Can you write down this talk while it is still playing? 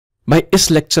भाई इस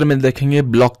लेक्चर में देखेंगे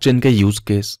ब्लॉकचेन के यूज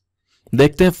केस।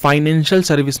 देखते हैं फाइनेंशियल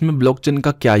सर्विस में ब्लॉकचेन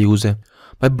का क्या यूज है।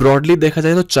 भाई ब्रॉडली देखा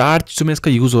जाए तो 4 चीजों में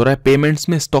इसका यूज हो रहा है, पेमेंट्स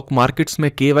में, स्टॉक मार्केट्स में,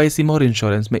 केवाईसी में और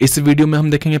इंश्योरेंस में। इस वीडियो में हम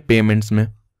देखेंगे पेमेंट्स में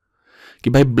कि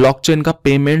भाई ब्लॉकचेन का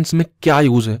पेमेंट्स में क्या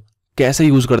यूज है, कैसे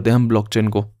यूज करते हैं हम ब्लॉकचेन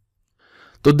को।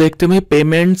 तो देखते हैं भाई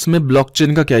पेमेंट्स में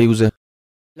ब्लॉकचेन का क्या यूज है।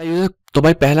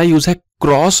 पहला यूज है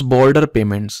क्रॉस बॉर्डर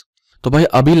पेमेंट्स। तो भाई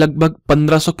अभी लगभग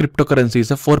 1500 क्रिप्टो करेंसीज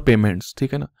है फॉर पेमेंट्स,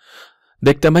 ठीक है ना।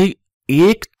 देखते हैं भाई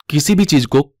एक किसी भी चीज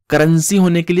को करेंसी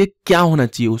होने के लिए क्या होना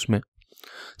चाहिए उसमें।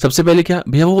 सबसे पहले क्या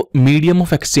भैया, वो मीडियम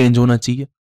ऑफ एक्सचेंज होना चाहिए,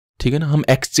 ठीक है ना, हम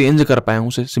एक्सचेंज कर पाए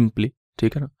उसे सिंपली,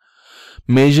 ठीक है ना।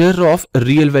 Measure of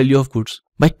real value of goods,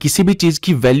 भाई किसी भी चीज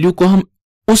की वैल्यू को हम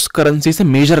उस करेंसी से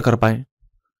मेजर कर पाए,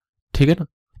 ठीक है ना,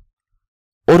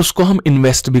 और उसको हम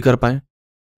इन्वेस्ट भी कर पाए,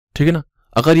 ठीक है ना।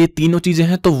 अगर ये तीनों चीजें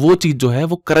हैं तो वो चीज जो है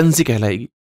वो करेंसी कहलाएगी,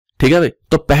 ठीक है भाई।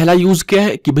 तो पहला यूज क्या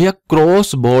है कि भैया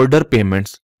क्रॉस बॉर्डर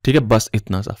पेमेंट्स, ठीक है, बस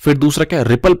इतना सा। फिर दूसरा क्या है,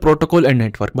 रिपल प्रोटोकॉल एंड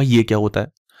नेटवर्क। भाई ये क्या होता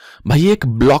है, भाई ये एक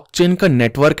ब्लॉकचेन का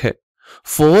नेटवर्क है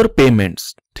फॉर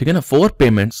पेमेंट्स, ठीक है ना, फॉर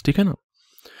पेमेंट्स, ठीक है ना।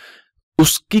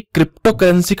 उसकी क्रिप्टो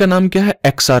करेंसी का नाम क्या है,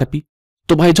 XRP।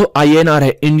 तो भाई जो INR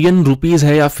है, इंडियन रुपीज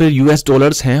है या फिर US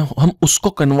डॉलर्स हैं, हम उसको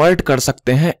कन्वर्ट कर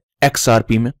सकते हैं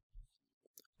XRP में,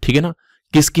 ठीक है ना।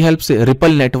 किसकी हेल्प से,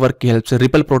 रिपल नेटवर्क की हेल्प से,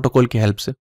 रिपल प्रोटोकॉल की हेल्प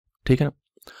से, ठीक है ना।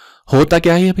 होता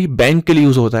क्या है भाई, बैंक के लिए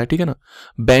यूज होता है, ठीक है ना।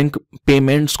 बैंक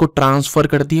पेमेंट्स को ट्रांसफर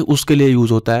करती है, उसके लिए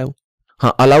यूज होता है।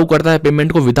 हाँ, अलाउ करता है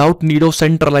पेमेंट को without need of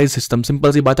centralise system.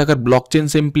 Simple सी बात है, अगर ब्लॉकचेन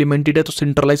से इंप्लीमेंटेड है तो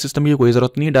सेंट्रलाइज सिस्टम की कोई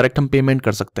जरूरत नहीं है, डायरेक्ट हम पेमेंट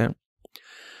कर सकते हैं।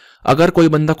 अगर कोई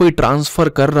बंदा कोई ट्रांसफर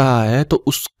कर रहा है तो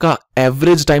उसका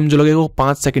एवरेज टाइम जो लगेगा वो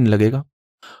 5 सेकंड लगेगा।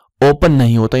 ओपन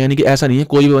नहीं होता, यानी कि ऐसा नहीं है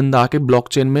कोई भी बंदा आके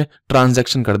ब्लॉकचेन में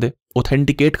ट्रांजैक्शन कर दे,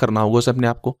 ऑथेंटिकेट करना होगा उसे अपने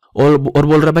आप को। और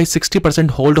बोल रहा है भाई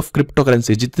 60% होल्ड ऑफ क्रिप्टो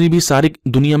करेंसी। जितनी भी सारी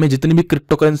दुनिया में जितनी भी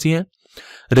क्रिप्टो करेंसी है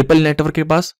रिपल नेटवर्क के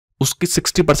पास, उसकी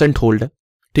 60% होल्ड है,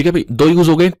 ठीक है भाई। दो यूज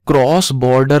हो गए, क्रॉस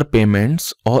बॉर्डर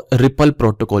पेमेंट्स और रिपल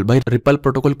प्रोटोकॉल। भाई रिपल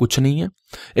प्रोटोकॉल कुछ नहीं है,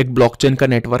 एक ब्लॉकचेन का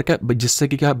नेटवर्क है जिससे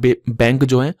कि क्या बैंक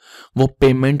जो है वो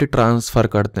पेमेंट ट्रांसफर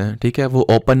करते हैं, ठीक है। वो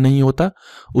ओपन नहीं होता,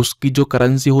 उसकी जो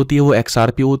करेंसी होती है वो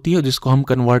XRP होती है, जिसको हम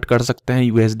कन्वर्ट कर सकते हैं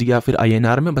USD या फिर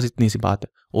INR में। बस इतनी सी बात है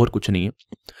और कुछ नहीं है।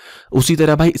 उसी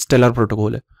तरह भाई स्टेलर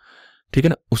प्रोटोकॉल है, ठीक है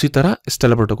ना, उसी तरह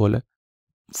स्टेलर प्रोटोकॉल है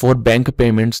फॉर बैंक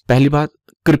पेमेंट्स। पहली बात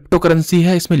क्रिप्टो करेंसी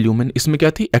है, इसमें ल्यूमेन, इसमें क्या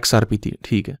थी, XRP थी,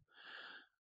 ठीक है।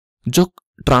 जो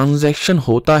ट्रांजैक्शन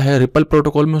होता है रिपल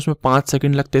प्रोटोकॉल में उसमें 5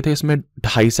 सेकंड लगते थे, इसमें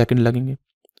 2.5 सेकंड लगेंगे।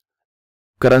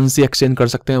 करेंसी एक्सचेंज कर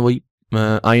सकते हैं, वही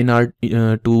INR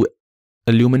टू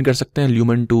ल्यूमेन कर सकते हैं,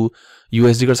 ल्यूमेन टू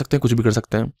USD कर सकते हैं, कुछ भी कर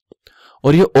सकते हैं।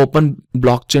 और ये ओपन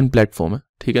ब्लॉकचेन प्लेटफॉर्म है,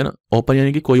 ठीक है ना। ओपन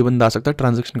यानी कि कोई बंदा आ सकता है,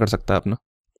 ट्रांजैक्शन कर सकता है अपना।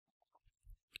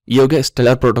 ये हो गया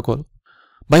स्टेलर प्रोटोकॉल।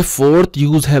 भाई फोर्थ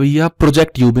यूज है भैया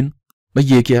प्रोजेक्ट यूबिन। भाई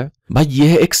ये क्या है, भाई ये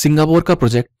है एक सिंगापुर का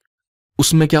प्रोजेक्ट।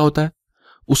 उसमें क्या होता है,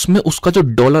 उसमें उसका जो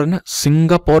डॉलर है ना,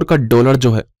 सिंगापुर का डॉलर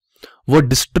जो है वो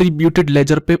डिस्ट्रीब्यूटेड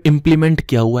लेजर पे इंप्लीमेंट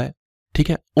किया हुआ है, ठीक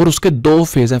है। और उसके 2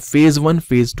 फेज हैं, फेज 1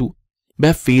 फेज 2।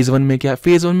 भाई फेज 1 में क्या है,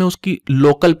 फेज 1 में उसकी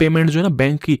लोकल पेमेंट जो है ना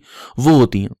बैंक की वो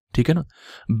होती हैं, ठीक है ना।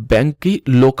 बैंक की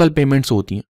लोकल पेमेंट्स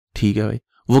होती हैं, ठीक है भाई।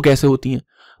 वो कैसे होती हैं,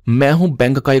 मैं हूं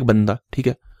बैंक का एक बंदा, ठीक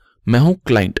है, मैं हूं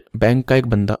क्लाइंट बैंक का एक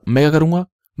बंदा। मैं क्या करूंगा,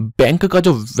 बैंक का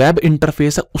जो वेब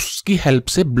इंटरफेस है उसकी हेल्प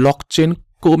से ब्लॉकचेन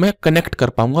को मैं कनेक्ट कर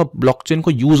पाऊंगा, ब्लॉकचेन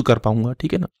को यूज कर पाऊंगा,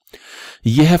 ठीक है ना।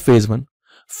 यह है फेज 1।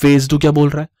 फेज 2 क्या बोल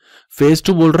रहा है, फेज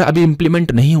 2 बोल रहा है अभी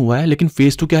इंप्लीमेंट नहीं हुआ है, लेकिन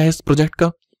फेज 2 क्या है इस प्रोजेक्ट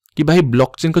का कि भाई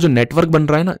ब्लॉकचेन का जो नेटवर्क बन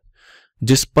रहा है ना,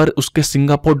 जिस पर उसके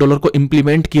सिंगापुर डॉलर को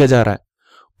इंप्लीमेंट किया जा रहा है,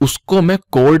 उसको मैं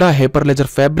कोर्डा, हाइपरलेजर,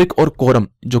 फैब्रिक और कोरम,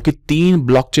 जो कि 3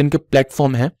 ब्लॉकचेन के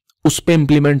प्लेटफॉर्म है, उस पर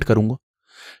इंप्लीमेंट करूंगा।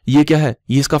 ये क्या है,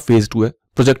 ये इसका फेज 2 है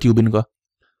प्रोजेक्ट यूबिन का।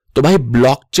 तो भाई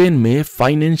ब्लॉकचेन में,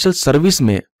 फाइनेंशियल सर्विस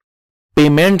में,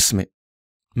 पेमेंट्स में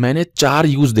मैंने 4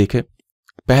 यूज देखे।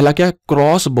 पहला क्या है,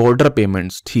 क्रॉस बॉर्डर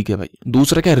पेमेंट्स, ठीक है भाई।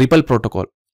 दूसरा क्या है, रिपल प्रोटोकॉल,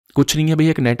 कुछ नहीं है भाई,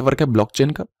 एक नेटवर्क है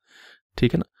ब्लॉकचेन का,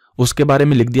 ठीक है ना। उसके बारे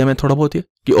में लिख दिया मैं थोड़ा बहुत,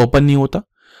 कि ओपन नहीं होता,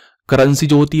 करेंसी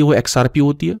जो होती है वो XRP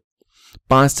होती है,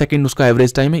 5 सेकंड उसका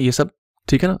एवरेज टाइम है, ये सब,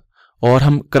 ठीक है ना। और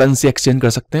हम करेंसी एक्सचेंज कर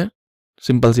सकते हैं,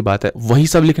 सिंपल सी बात है। वही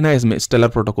सब लिखना है इसमें स्टेलर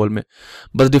प्रोटोकॉल में।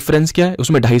 बस डिफरेंस क्या है,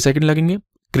 उसमें 2.5 सेकंड लगेंगे।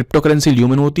 क्रिप्टो करेंसी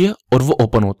ल्यूमेन होती है और वो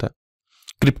ओपन होता है।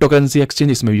 क्रिप्टो करेंसी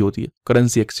एक्सचेंज इसमें भी होती है,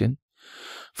 करेंसी एक्सचेंज।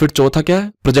 फिर चौथा क्या है,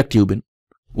 प्रोजेक्ट यूबिन।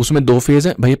 उसमें 2 फेज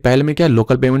है भाई। पहले में क्या है,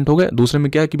 लोकल पेमेंट हो गया। दूसरे में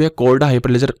क्या है कि भैया कोर्डा,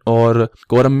 हाइपरलेजर और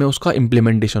कोरम में उसका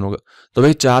इंप्लीमेंटेशन होगा। तो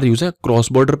भाई 4 यूज है,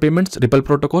 cross border payments, ripple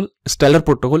protocol, stellar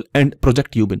protocol and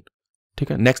project यूबिन,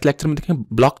 ठीक है। नेक्स्ट लेक्चर में देखें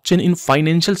blockchain in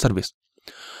financial service.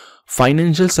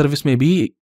 Financial service में भी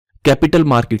कैपिटल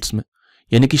मार्केट्स में,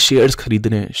 यानी कि शेयर्स खरीद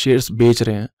रहे हैं, शेयर्स बेच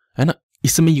रहे हैं, है ना,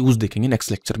 इसमें यूज देखेंगे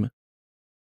नेक्स्ट लेक्चर में।